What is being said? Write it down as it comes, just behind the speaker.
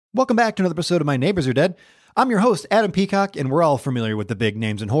Welcome back to another episode of My Neighbors Are Dead. I'm your host, Adam Peacock, and we're all familiar with the big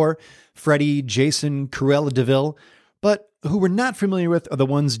names in horror, Freddy, Jason, Cruella de Vil, but who we're not familiar with are the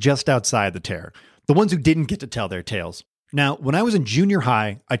ones just outside the terror, the ones who didn't get to tell their tales. Now, when I was in junior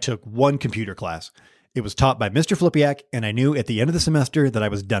high, I took one computer class. It was taught by Mr. Flipiak, and I knew at the end of the semester that I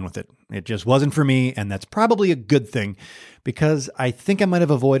was done with it. It just wasn't for me, and that's probably a good thing, because I think I might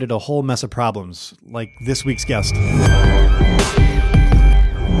have avoided a whole mess of problems, like this week's guest.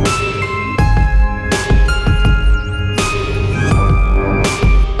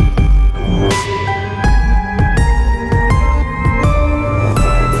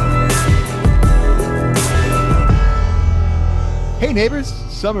 Hey neighbors,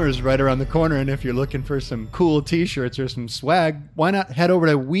 summer is right around the corner, and if you're looking for some cool t-shirts or some swag, why not head over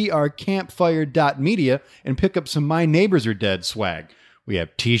to wearecampfire.media and pick up some My Neighbors Are Dead swag. We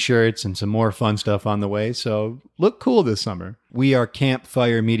have t-shirts and some more fun stuff on the way, so look cool this summer.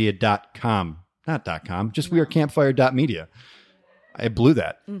 wearecampfiremedia.com. Not .com, just wearecampfire.media. I blew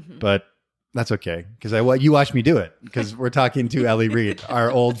that, but that's okay, because you watched me do it, because we're talking to Ellie Reed, our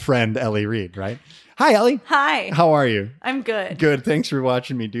old friend Ellie Reed, right? Hi, Ellie. Hi. How are you? I'm good. Good. Thanks for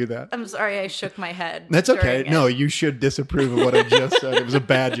watching me do that. I'm sorry I shook my head. That's okay. It. No, you should disapprove of what I just said. It was a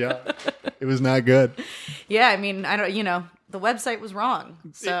bad job. It was not good. Yeah, I mean, the website was wrong.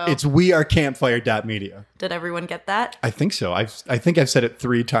 So it's wearecampfire.media. Did everyone get that? I think so. I think I've said it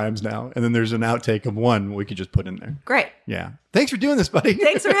 3 times now, and then there's an outtake of one we could just put in there. Great. Yeah. Thanks for doing this, buddy.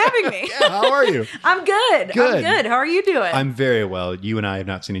 Thanks for having me. Yeah, how are you? I'm good. Good. I'm good. How are you doing? I'm very well. You and I have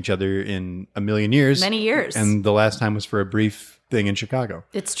not seen each other in a million years. Many years. And the last time was for a brief thing in Chicago.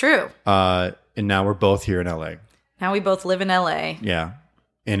 It's true. And now we're both here in LA. Now we both live in LA. Yeah.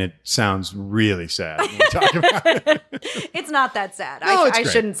 And it sounds really sad when we talk about it. It's not that sad. No, I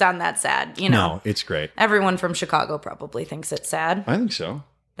shouldn't sound that sad. No, it's great. Everyone from Chicago probably thinks it's sad. I think so.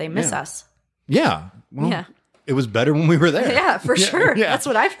 They miss us. Yeah. Well, yeah. It was better when we were there. Yeah, for sure. Yeah. That's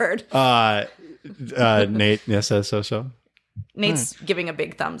what I've heard. Nate says so. Nate's giving a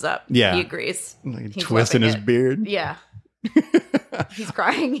big thumbs up. Yeah. He agrees. Like twisting his beard. Yeah. He's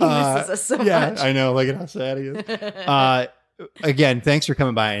crying. He misses us so much. Yeah, I know. Look at how sad he is. Again, thanks for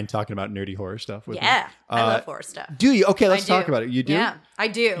coming by and talking about nerdy horror stuff with me. Yeah, I love horror stuff. Do you? Okay, let's talk about it. You do? Yeah, I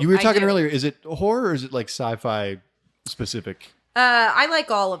do. You were talking earlier. Is it horror or is it like sci-fi specific? I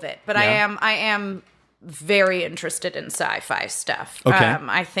like all of it, but Yeah. I am very interested in sci-fi stuff. Okay.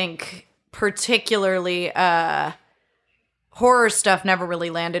 I think particularly horror stuff never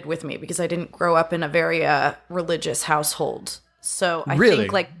really landed with me because I didn't grow up in a very religious household. So I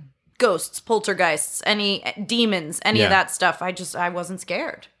think like ghosts, poltergeists, any demons, any of that stuff, I wasn't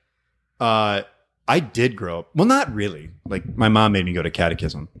scared. I did grow up. Well, not really. Like my mom made me go to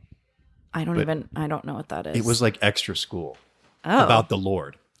catechism. I don't know what that is. It was like extra school Oh. about the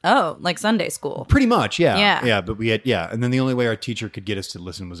Lord. Oh, like Sunday school. Pretty much, yeah. Yeah. Yeah, but we had, and then the only way our teacher could get us to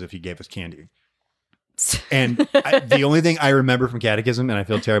listen was if he gave us candy. And the only thing I remember from catechism, and I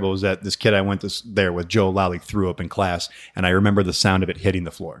feel terrible, was that this kid I went there with, Joe Lally, threw up in class, and I remember the sound of it hitting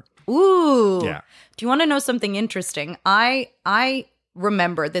the floor. Ooh. Yeah. Do you want to know something interesting? I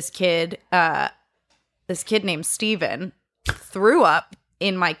remember this kid named Steven threw up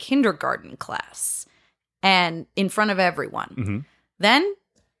in my kindergarten class and in front of everyone. Mm-hmm. Then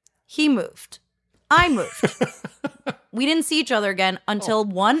he moved. I moved. We didn't see each other again until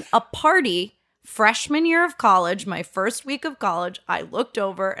a party freshman year of college, my first week of college. I looked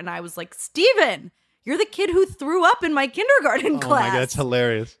over and I was like, Steven, you're the kid who threw up in my kindergarten class. Oh my God, that's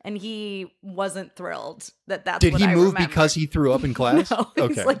hilarious. And he wasn't thrilled that's Did what he I move remembered. because he threw up in class? No,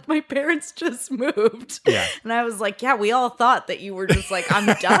 Okay. he's like, my parents just moved. Yeah. And I was like, yeah, we all thought that you were just like, I'm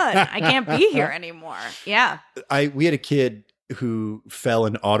done. I can't be here anymore. Yeah. We had a kid who fell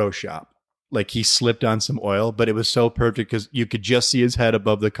in auto shop. Like he slipped on some oil, but it was so perfect because you could just see his head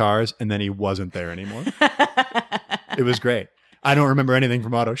above the cars and then he wasn't there anymore. It was great. I don't remember anything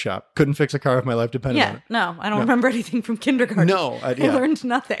from auto shop. Couldn't fix a car if my life depended on it. No, I don't remember anything from kindergarten. No, I learned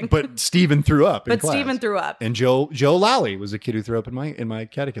nothing. But Steven threw up in But class. Steven threw up. And Joe Lally was the kid who threw up in my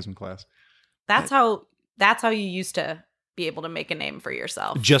catechism class. That's how you used to be able to make a name for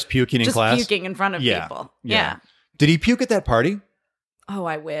yourself. Just puking in class? Just puking in front of people. Yeah. Did he puke at that party? Oh,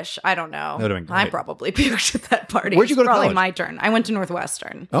 I wish. I don't know. That would've been great. I probably puked at that party. Where'd you go to Probably college? my turn. I went to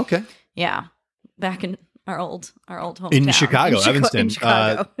Northwestern. Okay. Yeah. Back in our old hometown. In Chicago, Evanston. In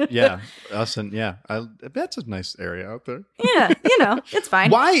Chicago. That's a nice area out there. Yeah, it's fine.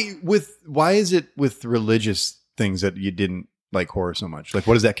 Why is it with religious things that you didn't like horror so much? Like,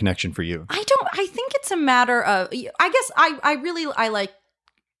 what is that connection for you? I think it's a matter of, I guess I like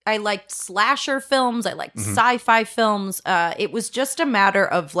I liked slasher films. I liked sci-fi films. It was just a matter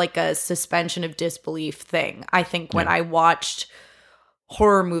of like a suspension of disbelief thing. I think when I watched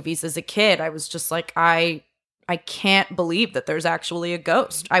horror movies as a kid, I was just like, I can't believe that there's actually a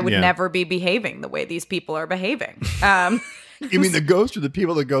ghost. I would never be behaving the way these people are behaving. You mean the ghost or the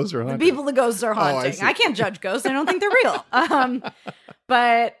people the ghosts are haunting? The people the ghosts are haunting. I can't judge ghosts. I don't think they're real.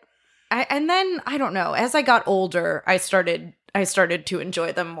 And then I don't know. As I got older, I started to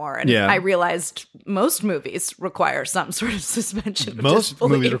enjoy them more, and I realized most movies require some sort of suspension of most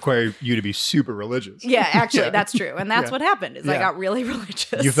disbelief. movies require you to be super religious. Yeah, actually, that's true, and that's what happened. Is I got really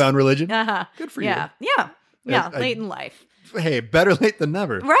religious. You found religion? Good for you. Yeah. Late in life. Hey, better late than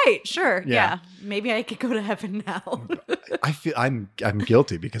never. Right, sure. Yeah. Maybe I could go to heaven now. I feel I'm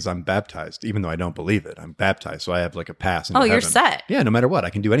guilty because I'm baptized, even though I don't believe it. I'm baptized, so I have like a pass into heaven. You're set. Yeah, no matter what, I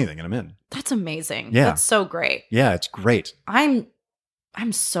can do anything and I'm in. That's amazing. Yeah. That's so great. Yeah, it's great. I'm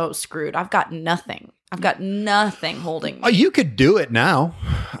so screwed. I've got nothing. I've got nothing holding me. Oh, you could do it now.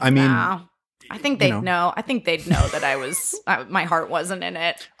 I mean, I think they'd know. I think they'd know that I was my heart wasn't in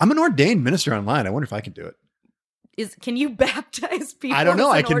it. I'm an ordained minister online. I wonder if I can do it. Can you baptize people? I don't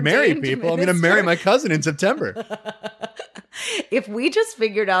know. I can marry people. I'm going to marry my cousin in September. If we just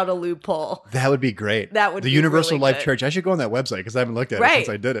figured out a loophole. That would be great. That would be Universal Life Church. I should go on that website because I haven't looked at it since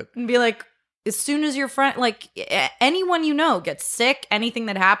I did it. And be like, as soon as your friend, like anyone you know gets sick, anything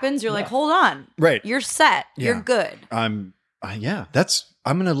that happens, you're like, hold on. Right. You're set. Yeah. You're good. I'm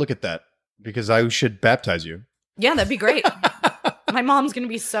going to look at that because I should baptize you. Yeah, that'd be great. My mom's going to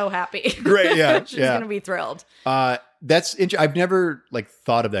be so happy. Great, yeah. She's going to be thrilled. That's interesting. I've never like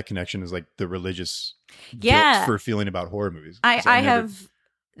thought of that connection as like the religious guilt for feeling about horror movies. I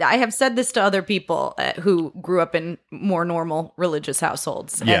have said this to other people who grew up in more normal religious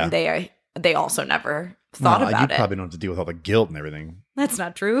households, and they also never thought about it. You probably don't have to deal with all the guilt and everything. That's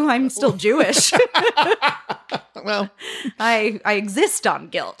not true. I'm still Jewish. Well, I exist on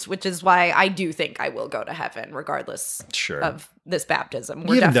guilt, which is why I do think I will go to heaven regardless of this baptism.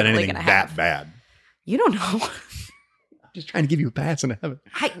 You haven't done anything that bad. You don't know. I'm just trying to give you a pass in heaven.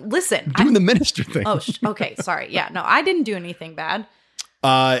 Listen. I'm doing the minister thing. Oh, okay. Sorry. Yeah. No, I didn't do anything bad.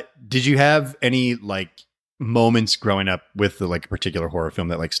 Did you have any like moments growing up with the like particular horror film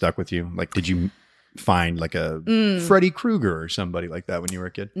that like stuck with you? Like, did you find like a Freddy Krueger or somebody like that when you were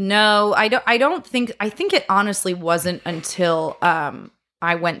a kid? No, I don't think. I think it honestly wasn't until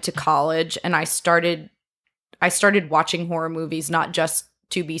I went to college and I started watching horror movies, not just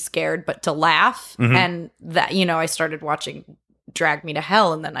to be scared, but to laugh. Mm-hmm. And that, I started watching Drag Me to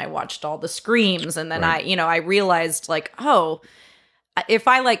Hell, and then I watched all the Screams, and then I realized like, oh, if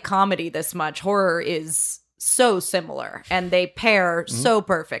I like comedy this much, horror is so similar, and they pair so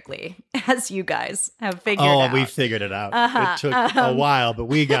perfectly, as you guys have figured out. Oh, we figured it out. It took a while, but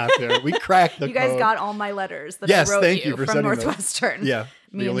we got there. We cracked the code. You guys got all my letters that I wrote thank you for from Northwestern. Those. Yeah,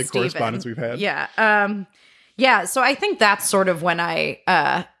 the only correspondence we've had. Yeah. So I think that's sort of when I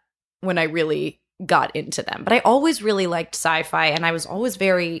really got into them. But I always really liked sci-fi, and I was always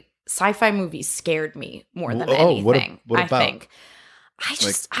sci-fi movies scared me more than anything. What about? I think.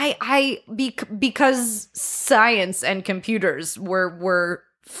 Because science and computers were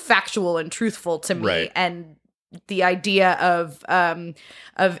factual and truthful to me, and the idea of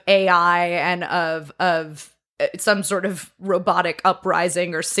AI and of some sort of robotic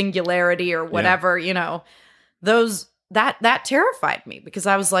uprising or singularity or whatever, that terrified me, because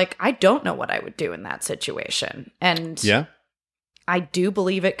I was like, I don't know what I would do in that situation, and I do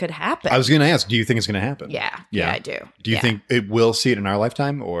believe it could happen. I was going to ask, do you think it's going to happen? Yeah, I do. Do you think it will see it in our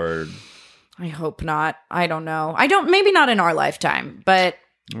lifetime, or? I hope not. I don't know. Maybe not in our lifetime, but.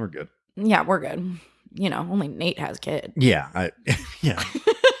 We're good. Yeah, we're good. Only Nate has kids. Yeah. Yeah.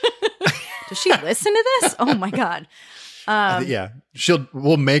 Does she listen to this? Oh my God.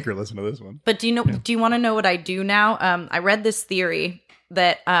 We'll make her listen to this one. But do you want to know what I do now? I read this theory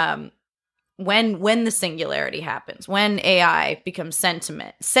that, when the singularity happens, when AI becomes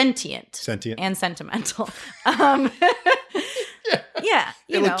sentient and sentimental,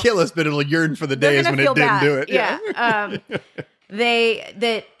 it'll kill us, but it'll yearn for the days when it didn't do it. Yeah,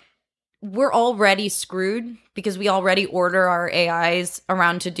 that we're already screwed because we already order our AIs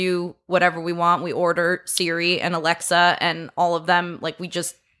around to do whatever we want. We order Siri and Alexa and all of them, like we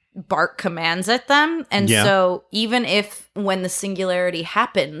just bark commands at them, and so even if when the singularity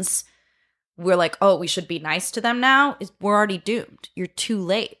happens, we're like, oh, we should be nice to them now, we're already doomed. You're too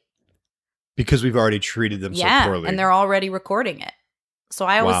late. Because we've already treated them so poorly. And they're already recording it. So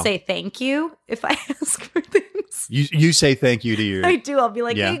I always say thank you if I ask for things. You say thank you to your. I do. I'll be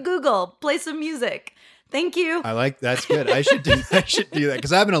like, hey, Google, play some music. Thank you. I like that's good. I should do that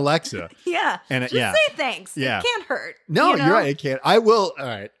because I have an Alexa. Yeah. And just say thanks. Yeah. It can't hurt. No, you're right. It can't. I will. All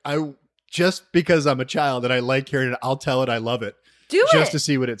right. Just because I'm a child and I like hearing it, I'll tell it I love it. Just to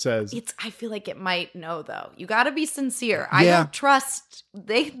see what it says. I feel like it might know though. You got to be sincere. I don't trust.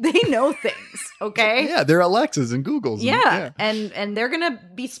 They know things. Okay. Yeah, they're Alexas and Googles. Yeah, and they're gonna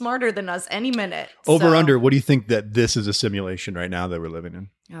be smarter than us any minute. Over under. What do you think that this is a simulation right now that we're living in?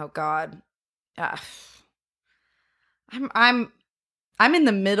 Oh God, I'm in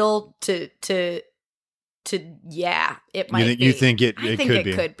the middle to yeah. It might. You think it? I think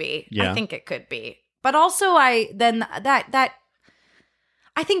it could be. Yeah. I think it could be. But also, I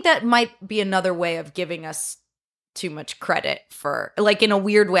think that might be another way of giving us too much credit for, like, in a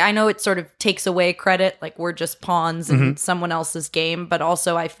weird way. I know it sort of takes away credit, like we're just pawns in someone else's game, but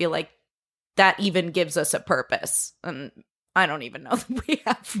also I feel like that even gives us a purpose. And I don't even know that we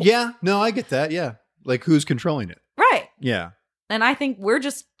have one. Yeah, no, I get that. Yeah. Like who's controlling it? Right. Yeah. And I think we're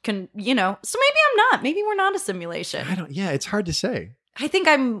just, so maybe I'm not. Maybe we're not a simulation. It's hard to say. I think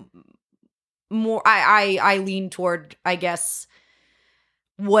I'm more, I lean toward, I guess,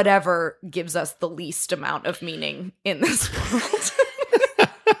 whatever gives us the least amount of meaning in this world.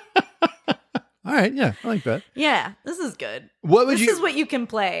 All right, yeah, I like that. Yeah, this is good. This is what you can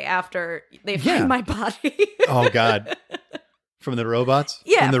play after they find my body. Oh God, from the robots?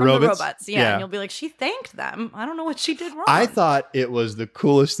 Yeah, from the robots. Yeah, and you'll be like, she thanked them. I don't know what she did wrong. I thought it was the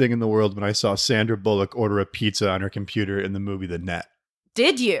coolest thing in the world when I saw Sandra Bullock order a pizza on her computer in the movie The Net.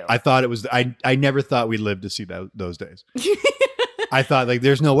 Did you? I thought it was. I never thought we'd live to see those days. I thought, like,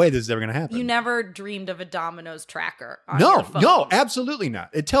 there's no way this is ever going to happen. You never dreamed of a Domino's tracker on your phone. No, absolutely not.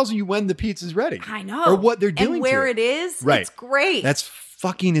 It tells you when the pizza's ready. I know. Or what they're doing and where it is. Right. It's great. That's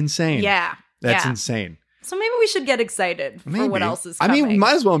fucking insane. Yeah. That's insane. So maybe we should get excited for what else is coming. We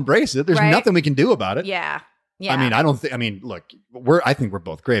might as well embrace it. There's nothing we can do about it. Yeah. Yeah. I mean, look, I think we're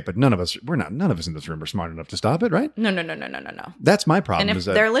both great, but none of us in this room are smart enough to stop it, right? No. That's my problem. And if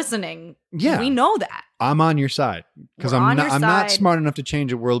they're listening, we know that. I'm on your side because I'm not smart enough to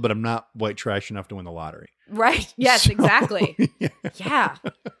change the world, but I'm not white trash enough to win the lottery. Right. Yes, exactly. Yeah.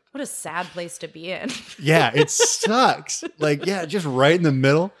 What a sad place to be in. Yeah, it sucks. Like, just right in the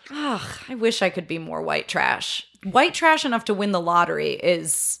middle. Oh, I wish I could be more white trash. White trash enough to win the lottery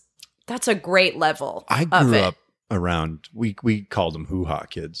that's a great level. I grew up around, we called them hoo-ha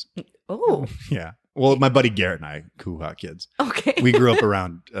kids. Oh. Yeah. Well, my buddy Garrett and I, hoo-ha kids. Okay. We grew up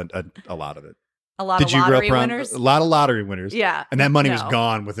around a lot of it. A lot of lottery winners? A lot of lottery winners. Yeah. And that money was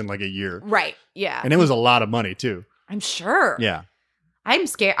gone within like a year. Right. Yeah. And it was a lot of money too. I'm sure. Yeah. I'm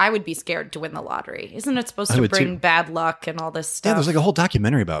scared. I would be scared to win the lottery. Isn't it supposed to bring bad luck and all this stuff? Yeah, there's like a whole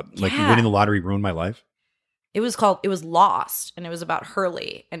documentary about like winning the lottery ruined my life. It was Lost, and it was about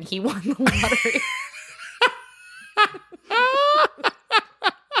Hurley, and he won the lottery.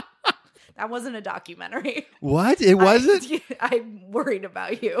 That wasn't a documentary. What? It wasn't? I'm worried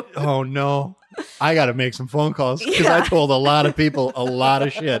about you. Oh, no. I got to make some phone calls because I told a lot of people a lot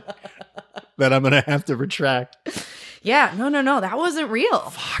of shit that I'm going to have to retract. Yeah. No. That wasn't real.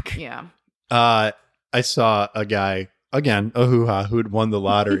 Fuck. Yeah. I saw a guy, again, a hoo-ha, who'd won the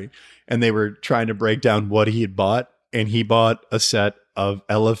lottery. And they were trying to break down what he had bought. And he bought a set of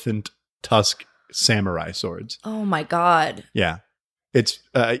elephant tusk samurai swords. Oh, my God. Yeah. It's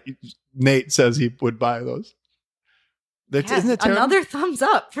Nate says he would buy those. Isn't that terrible? Another thumbs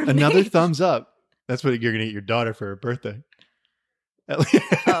up for Another Nate. thumbs up. That's what you're going to get your daughter for her birthday.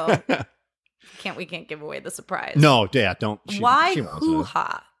 Oh. We can't give away the surprise. No, don't. Why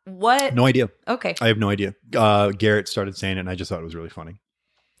hoo-ha? What? No idea. Okay. I have no idea. Garrett started saying it and I just thought it was really funny.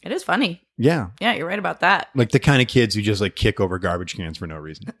 It is funny. Yeah. Yeah, you're right about that. Like the kind of kids who just like kick over garbage cans for no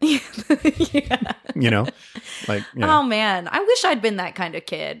reason. Yeah. You know? Like, oh man, I wish I'd been that kind of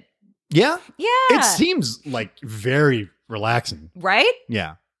kid. Yeah? Yeah. It seems like very relaxing. Right?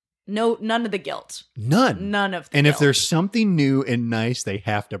 Yeah. No, none of the guilt. None of the And guilt. if there's something new and nice, they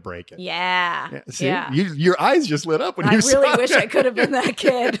have to break it. Yeah. See? Yeah. Your eyes just lit up when you said I really wish I could have been that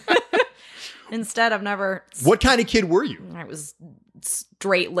kid. Instead, I've never... What kind of kid were you? I was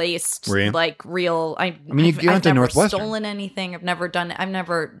straight-laced, were you? like real... I mean, you went to Northwestern. I've never stolen anything. I've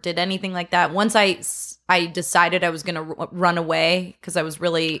never did anything like that. Once I decided I was going to run away because I was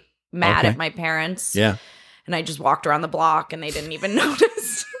really mad at my parents. Yeah. And I just walked around the block and they didn't even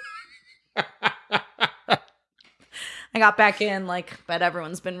notice. I got back in, but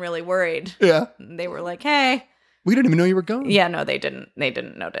everyone's been really worried. Yeah. They were like, hey. We didn't even know you were gone. Yeah, no, they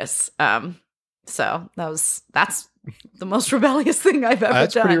didn't notice. So that's the most rebellious thing I've ever done.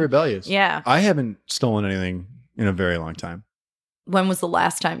 That's pretty rebellious. Yeah. I haven't stolen anything in a very long time. When was the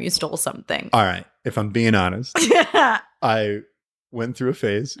last time you stole something? All right. If I'm being honest, I went through a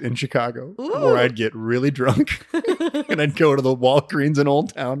phase in Chicago where I'd get really drunk and I'd go to the Walgreens in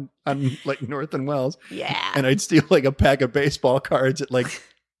Old Town on like North and Wells. Yeah. And I'd steal like a pack of baseball cards at like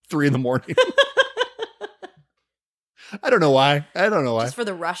 3 a.m. I don't know why. Just for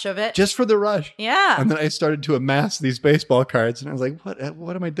the rush of it. Just for the rush. Yeah. And then I started to amass these baseball cards and I was like,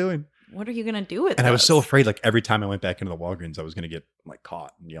 what am I doing? What are you going to do with And those? I was so afraid, like every time I went back into the Walgreens, I was going to get like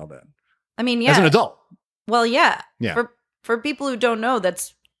caught and yelled at. I mean, yeah. As an adult. Well, yeah. Yeah. For people who don't know,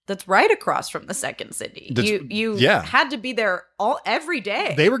 that's right across from the Second City. You had to be there every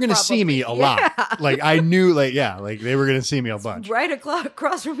day. They were going to see me a lot. Like I knew, like they were going to see me a bunch. Right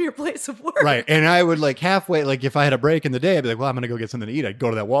across from your place of work. Right, and I would like halfway, like if I had a break in the day, I'd be like, well, I'm going to go get something to eat. I'd go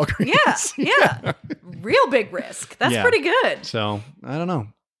to that Walgreens. Yeah. Real big risk. That's pretty good. So I don't know.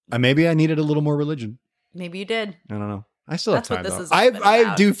 Maybe I needed a little more religion. Maybe you did. I don't know. I still have time. That's what this though. is.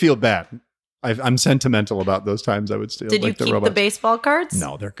 I do feel bad. I'm sentimental about those times I would steal. Did you keep the baseball cards?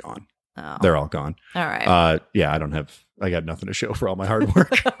 No, they're gone. Oh. They're all gone. All right. Yeah, I got nothing to show for all my hard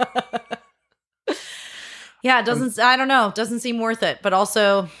work. Yeah, it doesn't. I don't know. It doesn't seem worth it. But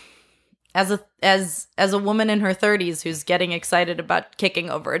also, as a woman in her 30s who's getting excited about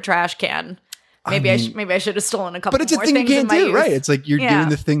kicking over a trash can, maybe I should have stolen a couple. But it's a thing you can't do, right? It's like you're doing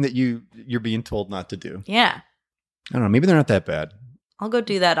the thing that you're being told not to do. Yeah. I don't know. Maybe they're not that bad. I'll go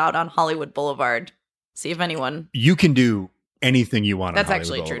do that out on Hollywood Boulevard. See if anyone. You can do anything you want. That's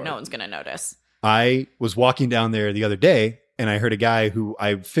actually true. No one's going to notice. I was walking down there the other day and I heard a guy who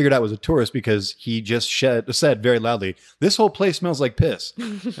I figured out was a tourist because he just said very loudly, "This whole place smells like piss."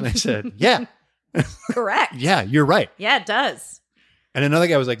 And I said, "Yeah." Correct. Yeah, you're right. Yeah, it does. And another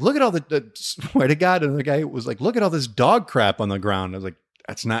guy was like, "Look at all the swear to God." And the guy was like, "Look at all this dog crap on the ground." I was like,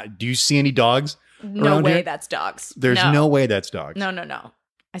 "That's not, do you see any dogs?" No way here? That's dogs. There's no way that's dogs. No.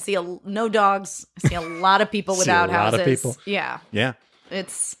 I see no dogs. I see a lot of people without houses. A lot of people. Yeah. Yeah.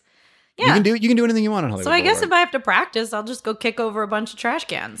 It's you can do anything you want on Hollywood. So I guess if I have to practice, I'll just go kick over a bunch of trash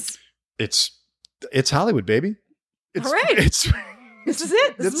cans. It's Hollywood, baby. All right. This is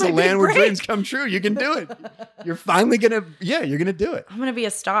it. This is the land where dreams come true. You can do it. You're finally you're gonna do it. I'm gonna be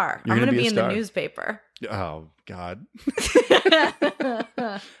a star. I'm gonna be in the newspaper. Oh God.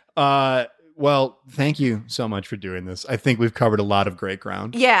 Well, thank you so much for doing this. I think we've covered a lot of great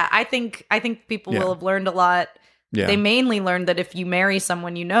ground. Yeah, I think people will have learned a lot. Yeah. They mainly learned that if you marry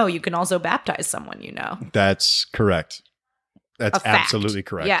someone you know, you can also baptize someone you know. That's correct. That's absolutely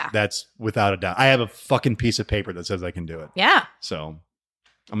correct. Yeah. That's without a doubt. I have a fucking piece of paper that says I can do it. Yeah. So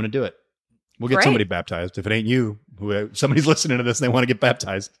I'm going to do it. We'll get somebody baptized. If it ain't you, somebody's listening to this and they want to get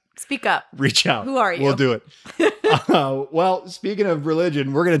baptized. Speak up. Reach out. Who are you? We'll do it. Well, speaking of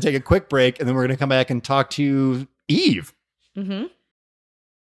religion, we're going to take a quick break and then we're going to come back and talk to Eve. Mm-hmm.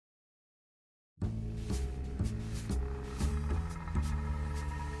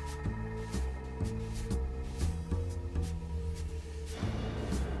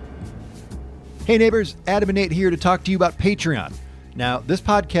 Hey neighbors, Adam and Nate here to talk to you about Patreon. Now, this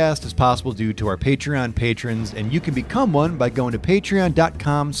podcast is possible due to our Patreon patrons, and you can become one by going to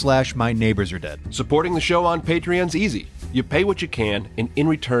patreon.com/myneighborsaredead. Supporting the show on Patreon's easy. You pay what you can, and in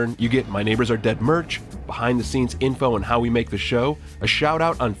return, you get My Neighbors Are Dead merch, behind-the-scenes info on how we make the show, a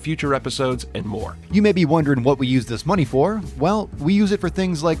shout-out on future episodes, and more. You may be wondering what we use this money for. Well, we use it for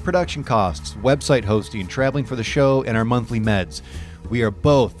things like production costs, website hosting, traveling for the show, and our monthly meds. We are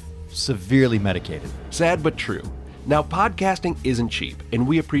both severely medicated. Sad but true. Now, podcasting isn't cheap, and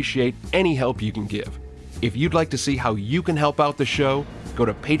we appreciate any help you can give. If you'd like to see how you can help out the show, go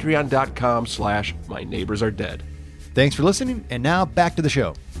to patreon.com/myneighborsaredead. Thanks for listening, and now back to the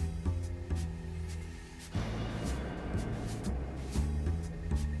show.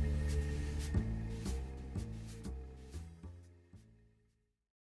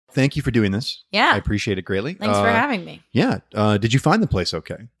 Thank you for doing this. Yeah. I appreciate it greatly. Thanks for having me. Yeah. Did you find the place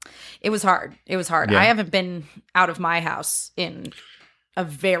okay? It was hard. Yeah. I haven't been out of my house in a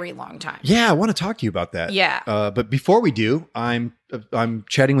very long time. Yeah, I want to talk to you about that. Yeah. But before we do, I'm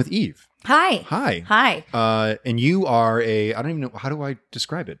chatting with Eve. Hi. Hi. And you are I don't even know, how do I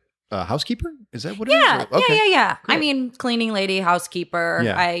describe it? Housekeeper? Is that what it is? Okay. Yeah. Great. I mean, cleaning lady, housekeeper.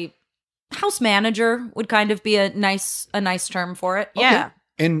 Yeah. House manager would kind of be a nice term for it. Okay. Yeah.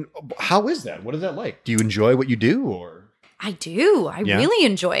 And how is that? What is that like? Do you enjoy what you do, or? I do. I really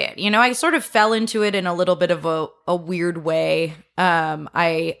enjoy it. You know, I sort of fell into it in a little bit of a weird way.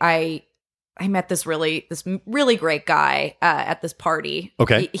 I met this really great guy at this party.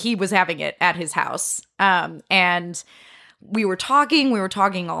 Okay. He was having it at his house. And we were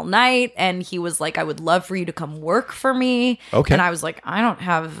talking all night, and he was like, I would love for you to come work for me. Okay. And I was like, I don't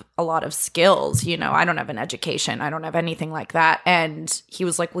have a lot of skills, you know, I don't have an education, I don't have anything like that. And he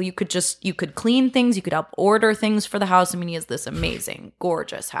was like, well, you could clean things, you could help order things for the house. I mean, he has this amazing,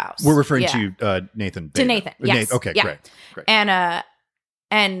 gorgeous house. We're referring to Nathan. To Nathan, yes. Okay, yeah. Great.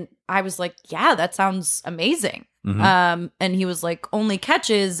 And I was like, yeah, that sounds amazing. Mm-hmm. And he was like, only catch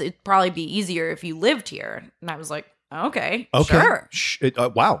is it'd probably be easier if you lived here. And I was like, okay. Sure.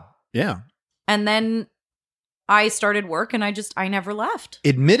 Wow. Yeah. And then I started work and I never left.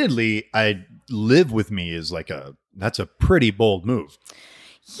 Admittedly, I live with me is that's a pretty bold move.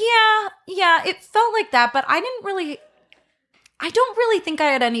 Yeah, it felt like that, but I don't really think I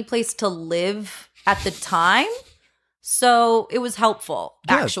had any place to live at the time. So it was helpful,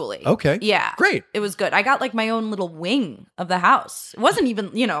 actually. Okay. Yeah. Great. It was good. I got like my own little wing of the house. It wasn't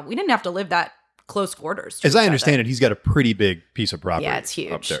even, we didn't have to live that close quarters. As I understand it, he's got a pretty big piece of property. Yeah, it's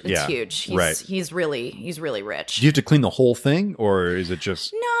huge. It's huge. He's really rich. Do you have to clean the whole thing, or is it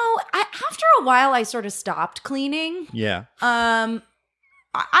just? No, after a while, I sort of stopped cleaning. Yeah. I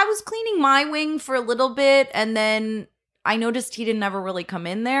was cleaning my wing for a little bit, and then I noticed he didn't ever really come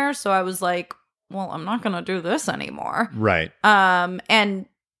in there, so I was like, well, I'm not going to do this anymore. Right. And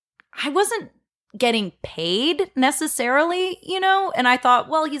I wasn't getting paid necessarily, and I thought,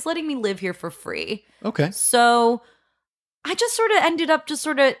 well, he's letting me live here for free. Okay. So I just sort of ended up just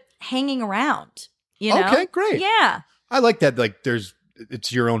sort of hanging around, Okay, great. Yeah. I like that. Like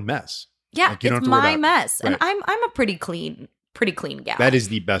it's your own mess. Yeah, it's my mess. Right. And I'm a pretty clean gal. That is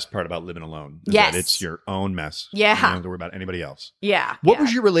the best part about living alone. Yes. That it's your own mess. Yeah. You don't have to worry about anybody else. Yeah. What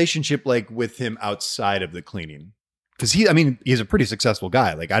was your relationship like with him outside of the cleaning? Because he's a pretty successful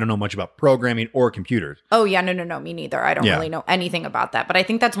guy. Like, I don't know much about programming or computers. Oh, yeah. No, me neither. I don't really know anything about that. But I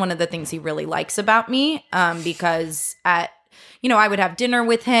think that's one of the things he really likes about me, because I would have dinner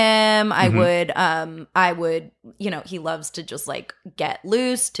with him. I would, he loves to just like get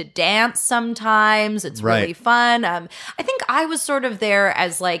loose, to dance sometimes. It's really fun. I think I was sort of there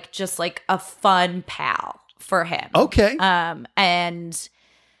as like, just like a fun pal for him. Okay.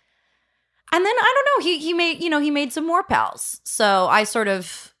 And then I don't know, he made some more pals. So I sort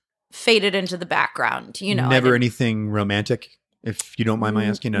of faded into the background, Never anything romantic, if you don't mind my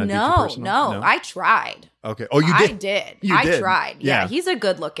asking. No, I tried. Okay. Oh, you did? I did. You did. Tried. Yeah, he's a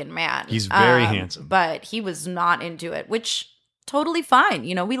good looking man. He's very handsome. But he was not into it, which totally fine.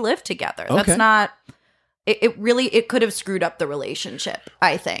 We live together. Okay. That's not, it could have screwed up the relationship,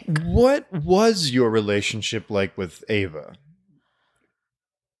 I think. What was your relationship like with Ava?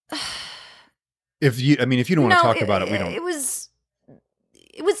 If you don't want to talk about it, we don't.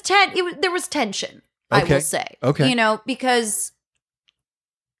 There was tension, I will say. Okay. Because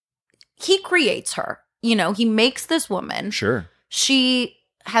he creates her. He makes this woman. Sure. She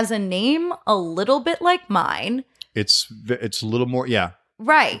has a name a little bit like mine. It's a little more, yeah.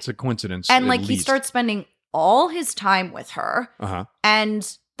 Right. It's a coincidence. And like he starts spending all his time with her. Uh-huh.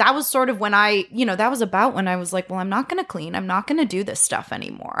 And that was sort of when that was about when I was like, well, I'm not going to clean. I'm not going to do this stuff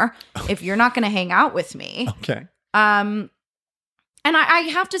anymore if you're not going to hang out with me. Okay. And I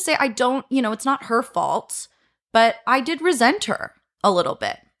have to say, I don't, it's not her fault, but I did resent her a little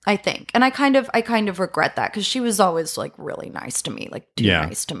bit, I think. And I kind of regret that, because she was always like really nice to me, like too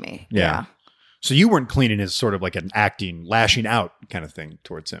nice to me. Yeah. So you weren't cleaning as sort of like an acting, lashing out kind of thing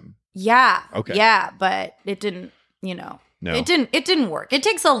towards him. Yeah. Okay. Yeah. But it didn't, No. It didn't work. It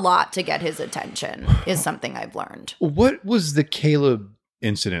takes a lot to get his attention, is something I've learned. What was the Caleb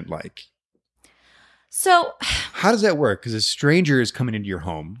incident like? So how does that work? Because a stranger is coming into your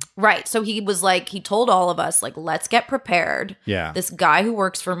home. Right. So he was like, he told all of us, like, let's get prepared. Yeah. This guy who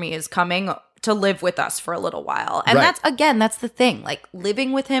works for me is coming to live with us for a little while. And that's the thing. Like,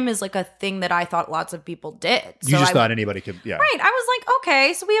 living with him is like a thing that I thought lots of people did. You just thought anybody could, yeah. Right. I was like,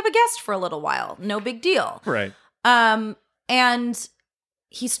 okay, so we have a guest for a little while. No big deal. Right. And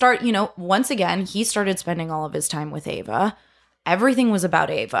he once again, he started spending all of his time with Ava. Everything was about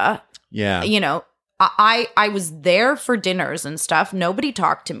Ava. Yeah. I was there for dinners and stuff. Nobody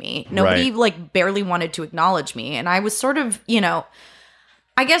talked to me. Nobody like barely wanted to acknowledge me. And I was sort of,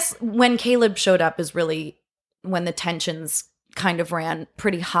 I guess when Caleb showed up is really when the tensions kind of ran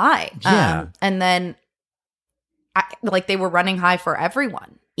pretty high. Yeah. And then they were running high for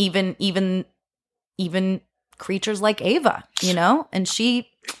everyone, even creatures like Ava, and she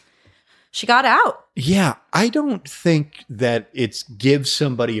got out. Yeah. I don't think that it gives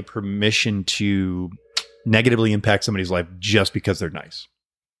somebody a permission to negatively impact somebody's life just because they're nice,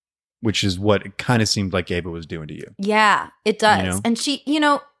 which is what it kind of seemed like Ava was doing to you. Yeah, it does. And she,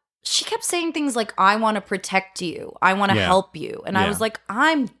 she kept saying things like, I want to protect you. I want to help you. And I was like,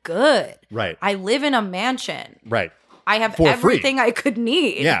 I'm good. Right. I live in a mansion. Right. I have everything I could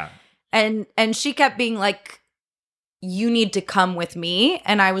need. Yeah. And she kept being like, you need to come with me.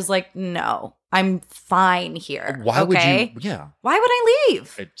 And I was like, no, I'm fine here. Why would you? Yeah. Why would I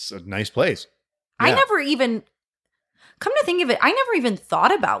leave? It's a nice place. Yeah. I never even, come to think of it, I never even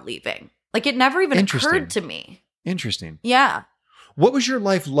thought about leaving. Like it never even occurred to me. Interesting. Yeah. What was your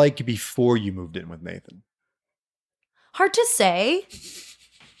life like before you moved in with Nathan? Hard to say.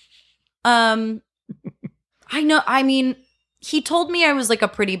 I know, I mean, he told me I was like a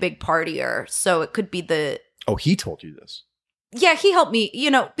pretty big partier, so it could be the... Oh, he told you this? Yeah, he helped me,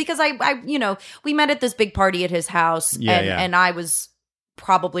 because I we met at this big party at his house, and I was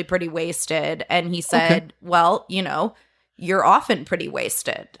probably pretty wasted, and he said, well, you're often pretty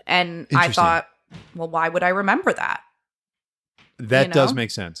wasted. And I thought, well, why would I remember that? That does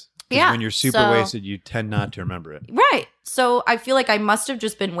make sense. Yeah. When you're super wasted, you tend not to remember it. Right. So I feel like I must have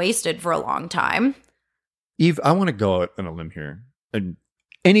just been wasted for a long time. Eve, I want to go out on a limb here. And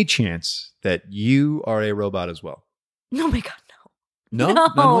any chance that you are a robot as well? Oh my God, no. No?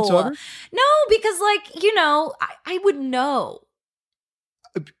 None whatsoever? No, because I would know.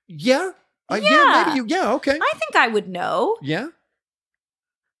 Yeah? Yeah, maybe you. Yeah, okay. I think I would know. Yeah?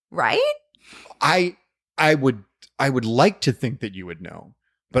 Right? I would like to think that you would know,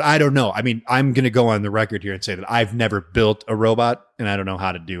 but I don't know. I mean, I'm going to go on the record here and say that I've never built a robot and I don't know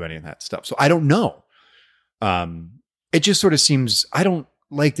how to do any of that stuff. So I don't know. It just sort of seems, I don't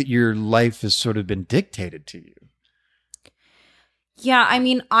like that your life has sort of been dictated to you. Yeah. I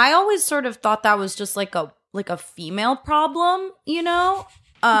mean, I always sort of thought that was just like a female problem, Yeah.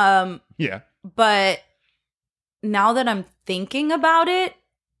 But now that I'm thinking about it,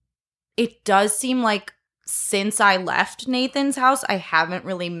 it does seem like since I left Nathan's house, I haven't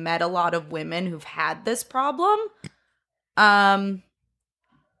really met a lot of women who've had this problem. I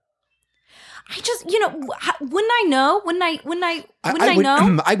just, wouldn't I know? Wouldn't I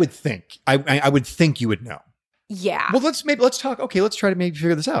know? I would think. I would think you would know. Yeah. Well, let's talk. Okay, let's try to maybe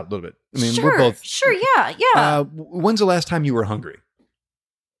figure this out a little bit. I mean, sure, we're both. Sure, yeah. When's the last time you were hungry?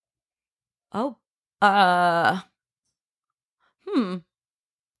 Oh,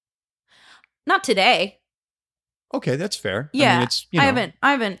 not today. Okay, that's fair. Yeah, I mean, it's, I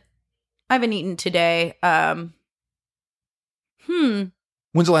haven't eaten today. When's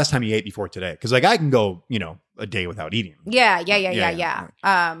the last time you ate before today? Because I can go, a day without eating. Yeah.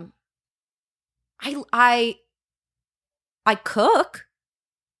 I cook.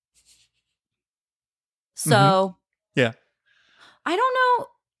 So yeah, I don't know,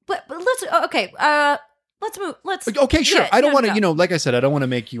 but let's let's move. Okay, sure. I don't want to, like I said, I don't want to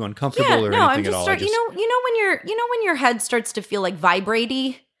make you uncomfortable or anything at all. When your head starts to feel like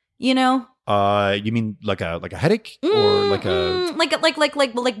vibraty, You mean like a headache or like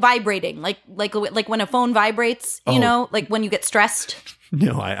vibrating, like when a phone vibrates, like when you get stressed.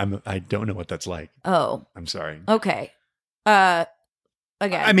 No, I don't know what that's like. Oh, I'm sorry. Okay. Again,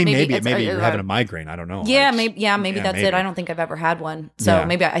 I mean, maybe you're having a migraine. I don't know. Yeah, maybe that's it. I don't think I've ever had one, so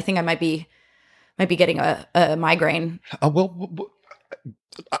maybe I think I might be getting a migraine.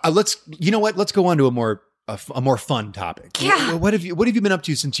 Let's. You know what? Let's go on to a more fun topic. Yeah. What have you been up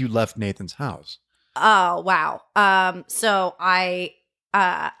to since you left Nathan's house? Oh wow. So I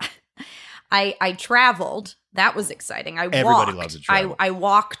traveled. That was exciting. Everybody loves to travel. I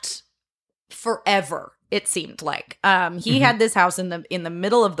walked forever. It seemed like he had this house in the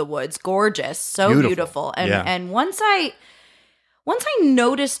middle of the woods, gorgeous, so beautiful. And once I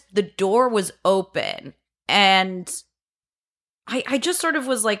noticed the door was open, and I just sort of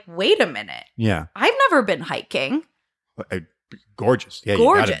was like, wait a minute. Yeah, I've never been hiking. Gorgeous, yeah,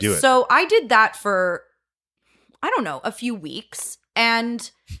 gorgeous. You gotta do it. So I did that for a few weeks,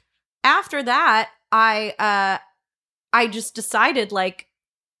 and after that, I just decided like.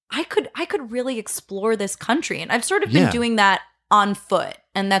 I could really explore this country, and I've sort of been doing that on foot,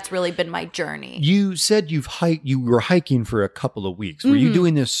 and that's really been my journey. You said you were hiking for a couple of weeks. Were you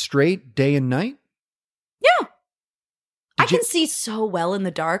doing this straight day and night? Yeah. I can see so well in the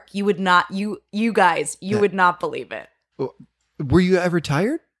dark. You would not, you guys, would not believe it. Were you ever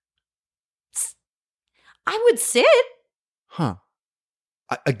tired? I would sit. Huh.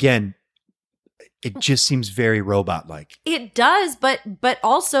 Again, it just seems very robot-like. It does, but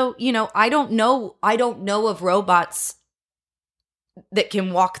also, I don't know of robots that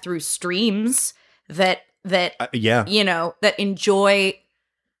can walk through streams that that enjoy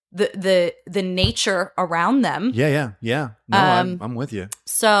the nature around them. Yeah. No, I'm with you.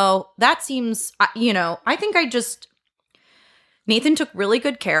 So that seems, I think I just Nathan took really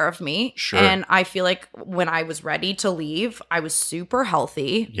good care of me. Sure. And I feel like when I was ready to leave, I was super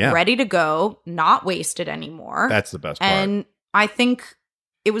healthy, Yeah. ready to go, not wasted anymore. That's the best part. And I think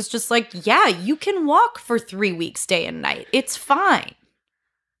it was just like, yeah, you can walk for 3 weeks, day and night. It's fine.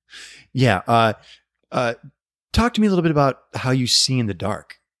 Yeah. Talk to me a little bit about how you see in the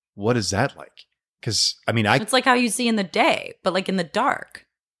dark. What is that like? Because, I mean, It's like how you see in the day, but like in the dark.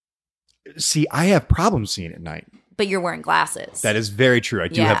 I have problems seeing at night. But you're wearing glasses. That is very true. I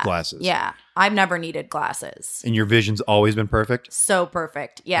do have glasses. Yeah. I've never needed glasses. And your vision's always been perfect? So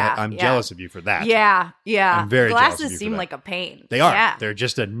perfect. Yeah. I'm jealous of you for that. Yeah. Yeah. I'm very jealous of Glasses you for seem that. like a pain. They are. Yeah. They're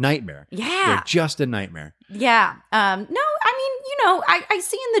just a nightmare. Yeah. They're just a nightmare. Yeah. No, I mean, I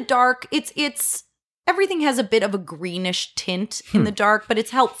see in the dark. It's everything has a bit of a greenish tint in the dark, but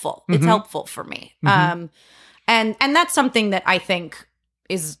it's helpful. It's helpful for me. And that's something that I think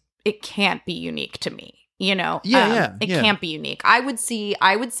it can't be unique to me. You know, it can't be unique. I would see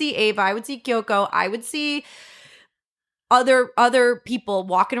Ava, I would see Kyoko, I would see other people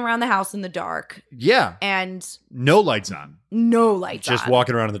walking around the house in the dark. Yeah. And no lights on. No lights Just on.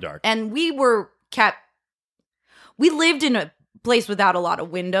 walking around in the dark. And we lived in a place without a lot of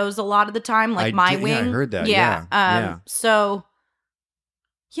windows a lot of the time, like my wing. Yeah, I heard that. Yeah. So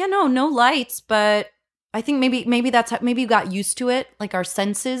no lights, but I think maybe that's maybe you got used to it, like our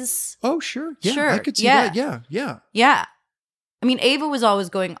senses. Oh, sure. Yeah, Sure. I could see that. Yeah. Yeah. I mean, Ava was always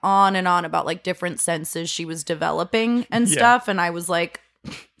going on and on about like different senses she was developing and stuff. And I was like,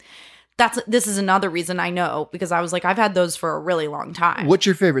 this is another reason I know, because I was like, I've had those for a really long time. What's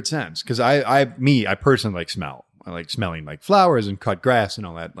your favorite sense? Because I personally like smell. I like smelling like flowers and cut grass and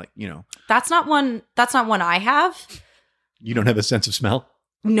all that. Like, you know. That's not one I have. You don't have a sense of smell?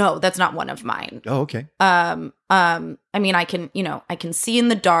 No, that's not one of mine. Oh, okay. I mean, I can see in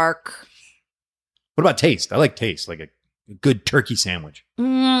the dark. What about taste? I like taste, like a good turkey sandwich.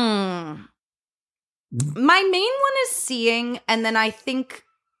 My main one is seeing, and then I think,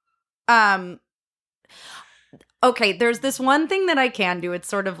 okay, there's this one thing that I can do. It's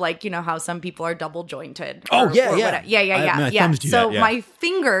sort of like, you know, how some people are double jointed. Oh, yeah. Whatever. Yeah. Thumbs do So that, yeah. my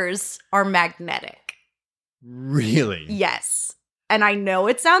fingers are magnetic. Really? Yes. And I know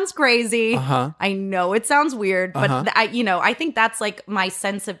it sounds crazy. Uh-huh. I know it sounds weird, but Uh-huh. I think that's like my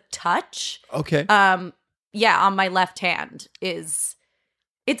sense of touch. Okay. Yeah, on my left hand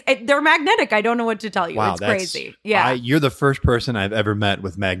they're magnetic. I don't know what to tell you. Wow, it's crazy. Yeah. You're the first person I've ever met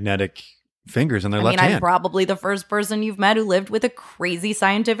with magnetic fingers on their left hand. I'm probably the first person you've met who lived with a crazy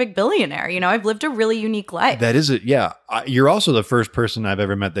scientific billionaire. You know, I've lived a really unique life. That is it. Yeah. You're also the first person I've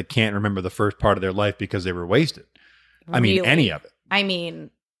ever met that can't remember the first part of their life because they were wasted. I mean, Really? any of it. I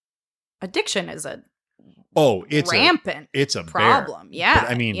mean, addiction is It's rampant it's a problem. bear. Yeah.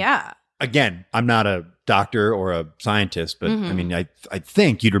 But, I mean, yeah. again, I'm not a doctor or a scientist, but Mhm. I mean, I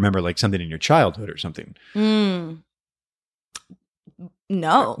think you'd remember like something in your childhood or something.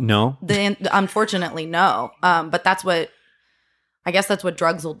 No. No? Unfortunately, no. But I guess that's what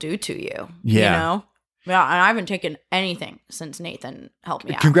drugs will do to you. Yeah. You know? Yeah, and I haven't taken anything since Nathan helped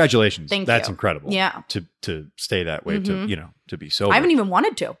me out. Congratulations. Thank That's you. incredible. Yeah. To stay that way, Mhm. to be sober. I haven't even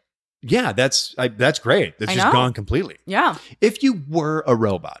wanted to. Yeah, that's great. That's I just know. gone completely. Yeah. If you were a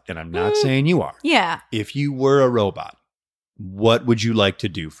robot, and I'm not saying you are, Yeah. if you were a robot, what would you like to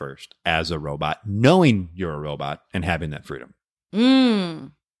do first as a robot, knowing you're a robot and having that freedom? I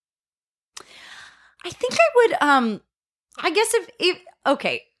think I would I guess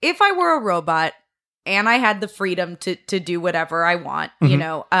if I were a robot and I had the freedom to do whatever I want, you Mhm.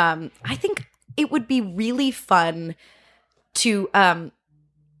 know, I think it would be really fun to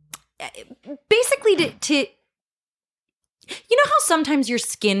basically to you know how sometimes your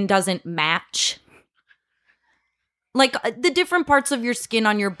skin doesn't match? Like the different parts of your skin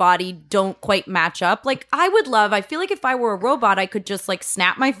on your body don't quite match up. Like I feel like if I were a robot, I could just like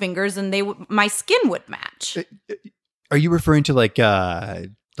snap my fingers and my skin would match. Are you referring to like a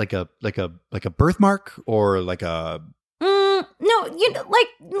birthmark or like a? No, you know, like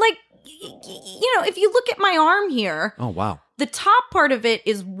you know, if you look at my arm here, Oh wow! the top part of it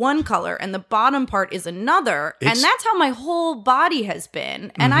is one color and the bottom part is another, and that's how my whole body has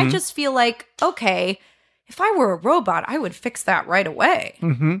been. And I Mhm. just feel like, okay, if I were a robot, I would fix that right away.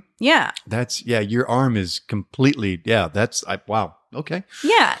 Mm-hmm. Yeah. Your arm is completely. Yeah, wow. Okay.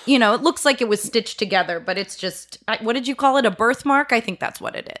 Yeah, you know, it looks like it was stitched together, but it's just, what did you call it? A birthmark? I think that's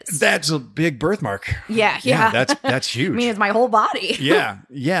what it is. That's a big birthmark. Yeah. That's huge. I mean, it's my whole body. Yeah.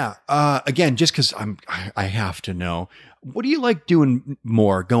 Again, just because I have to know, what do you like doing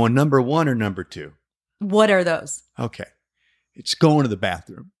more, going number 1 or number 2? What are those? Okay, it's going to the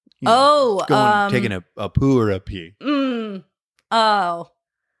bathroom. You know, Oh, taking a poo or a pee. Oh,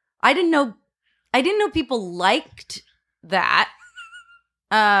 I didn't know people liked that.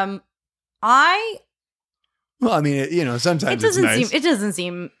 Well, I mean, sometimes it's nice. It doesn't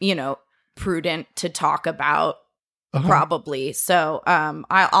seem, prudent to talk about probably. So,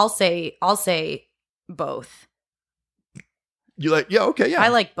 I'll say both. You like, yeah, okay, yeah. I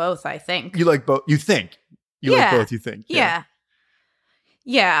like both, I think. You like both? You think? You like both, you think? Yeah.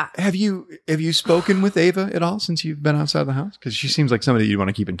 Yeah. Have you spoken with Ava at all since you've been outside the house? Because she seems like somebody you want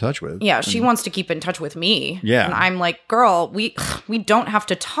to keep in touch with. Yeah, she wants to keep in touch with me. Yeah. And I'm like, girl, we don't have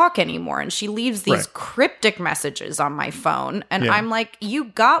to talk anymore. And she leaves these cryptic messages on my phone. And I'm like, you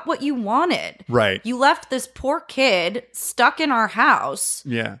got what you wanted. Right. You left this poor kid stuck in our house.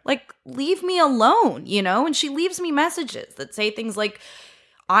 Yeah. Like, leave me alone, And she leaves me messages that say things like,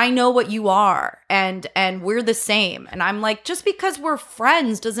 I know what you are, and we're the same. And I'm like, just because we're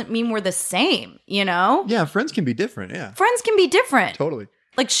friends doesn't mean we're the same, Yeah, friends can be different, yeah. Friends can be different. Totally.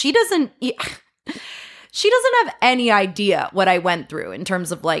 Like, she doesn't have any idea what I went through in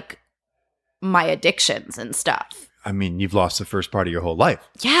terms of, like, my addictions and stuff. I mean, you've lost the first part of your whole life.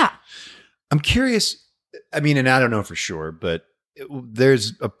 Yeah. I'm curious, I mean, and I don't know for sure, but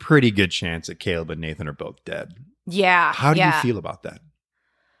there's a pretty good chance that Caleb and Nathan are both dead. Yeah. How do you feel about that?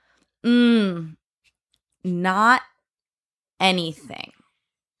 Not anything.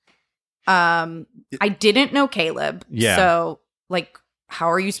 I didn't know Caleb. Yeah. So, like,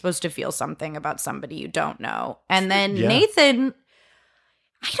 how are you supposed to feel something about somebody you don't know? And then Nathan,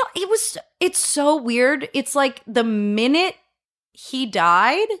 it's so weird. It's like the minute he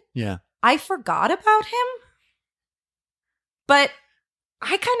died, I forgot about him. But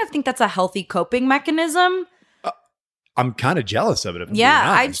I kind of think that's a healthy coping mechanism. I'm kind of jealous of it. If I'm being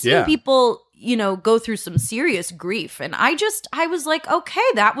I've honest. seen people, go through some serious grief. And I was like, okay,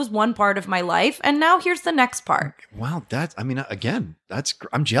 that was one part of my life. And now here's the next part. Wow.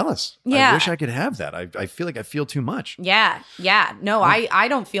 I'm jealous. Yeah. I wish I could have that. I feel like I feel too much. Yeah. Yeah. No, I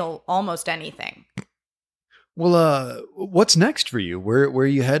don't feel almost anything. Well, what's next for you? Where are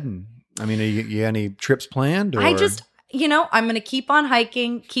you heading? I mean, are you any trips planned? Or? I just, I'm going to keep on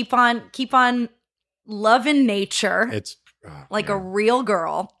hiking, keep on loving nature. It's a real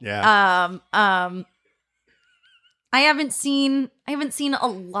girl. Yeah. I haven't seen a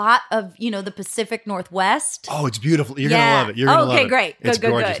lot of, the Pacific Northwest. Oh, it's beautiful. You're going to love it. You're going to love it. Okay, great. It's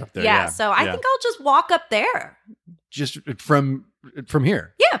good, gorgeous good. up there. Yeah. So I think I'll just walk up there. Just from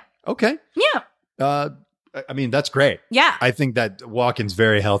here. Yeah. Okay. Yeah. I mean, that's great. Yeah. I think that walking's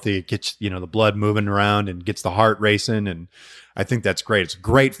very healthy. It gets, the blood moving around and gets the heart racing. And I think that's great. It's a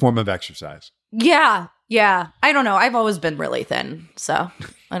great form of exercise. Yeah. Yeah. I don't know. I've always been really thin, so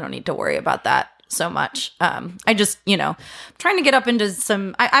I don't need to worry about that so much. I just, trying to get up into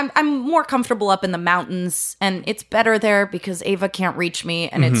some, I'm more comfortable up in the mountains, and it's better there because Ava can't reach me.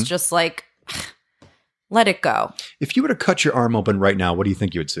 And it's just like, let it go. If you were to cut your arm open right now, what do you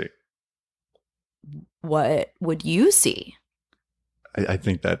think you would see? What would you see? I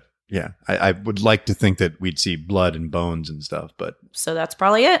think that, yeah, I would like to think that we'd see blood and bones and stuff, but. So that's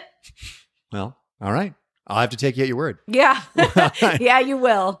probably it. Well, all right. I'll have to take you at your word. Yeah. Yeah, you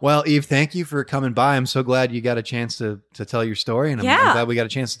will. Well, Eve, thank you for coming by. I'm so glad you got a chance to tell your story, and I'm glad we got a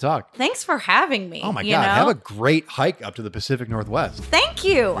chance to talk. Thanks for having me. Oh my God. Have a great hike up to the Pacific Northwest. Thank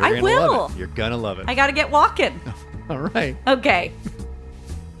you. I will. You're going to love it. I got to get walking. All right. Okay.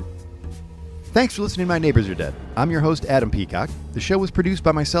 Thanks for listening to My Neighbors Are Dead. I'm your host, Adam Peacock. The show was produced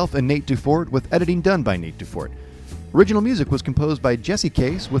by myself and Nate Dufort, with editing done by Nate Dufort. Original music was composed by Jesse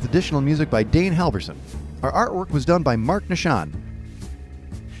Case, with additional music by Dane Halverson. Our artwork was done by Mark Nishan.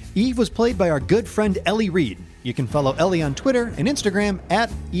 Eve was played by our good friend Ellie Reed. You can follow Ellie on Twitter and Instagram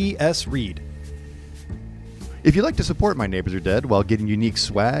 @ESReed. If you'd like to support My Neighbors Are Dead while getting unique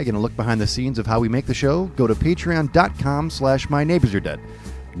swag and a look behind the scenes of how we make the show, go to patreon.com/myneighborsaredead.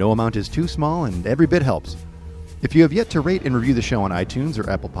 No amount is too small, and every bit helps. If you have yet to rate and review the show on iTunes or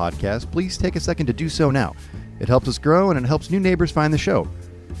Apple Podcasts, please take a second to do so now. It helps us grow, and it helps new neighbors find the show.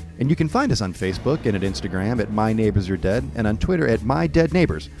 And you can find us on Facebook and at Instagram @MyNeighborsAreDead and on Twitter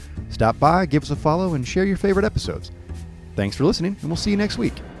 @MyDeadNeighbors. Stop by, give us a follow, and share your favorite episodes. Thanks for listening, and we'll see you next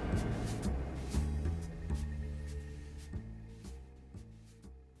week.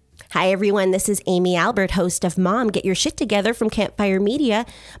 Hi, everyone. This is Amy Albert, host of Mom, Get Your Shit Together from Campfire Media.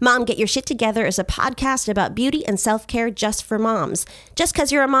 Mom, Get Your Shit Together is a podcast about beauty and self-care just for moms. Just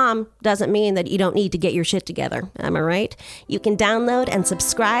because you're a mom doesn't mean that you don't need to get your shit together. Am I right? You can download and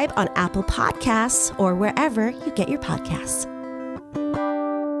subscribe on Apple Podcasts or wherever you get your podcasts.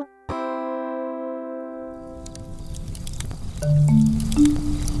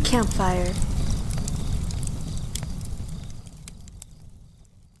 Campfire.